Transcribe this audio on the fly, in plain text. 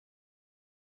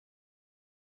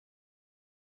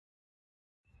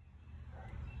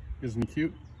Isn't he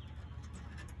cute?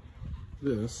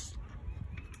 This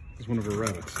is one of our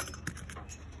rabbits.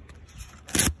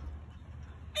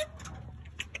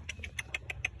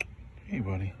 Hey,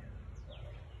 buddy.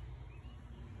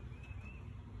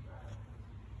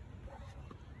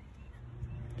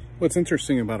 What's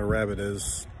interesting about a rabbit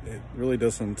is it really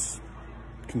doesn't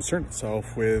concern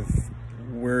itself with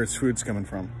where its food's coming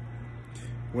from.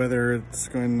 Whether it's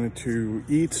going to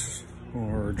eat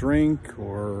or drink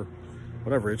or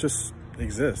whatever, it just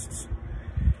exists.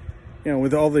 You know,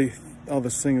 with all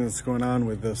this thing that's going on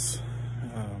with this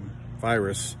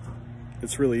virus,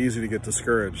 it's really easy to get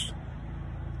discouraged.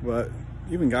 But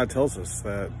even God tells us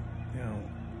that, you know,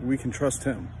 we can trust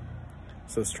Him.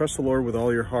 It says, trust the Lord with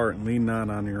all your heart and lean not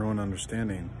on your own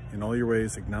understanding. In all your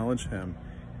ways acknowledge Him,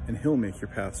 and He'll make your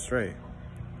path straight.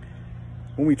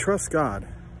 When we trust God,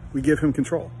 we give Him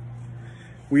control.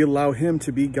 We allow Him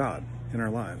to be God in our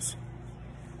lives.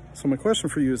 So my question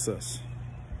for you is this.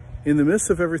 In the midst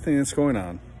of everything that's going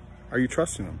on, are you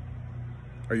trusting Him?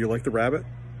 Are you like the rabbit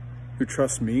who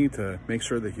trusts me to make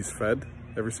sure that he's fed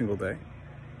every single day?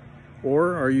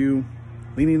 Or are you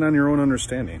leaning on your own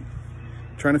understanding,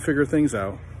 trying to figure things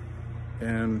out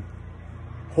and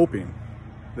hoping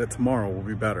that tomorrow will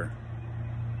be better?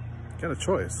 You got a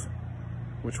choice.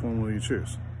 Which one will you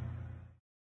choose?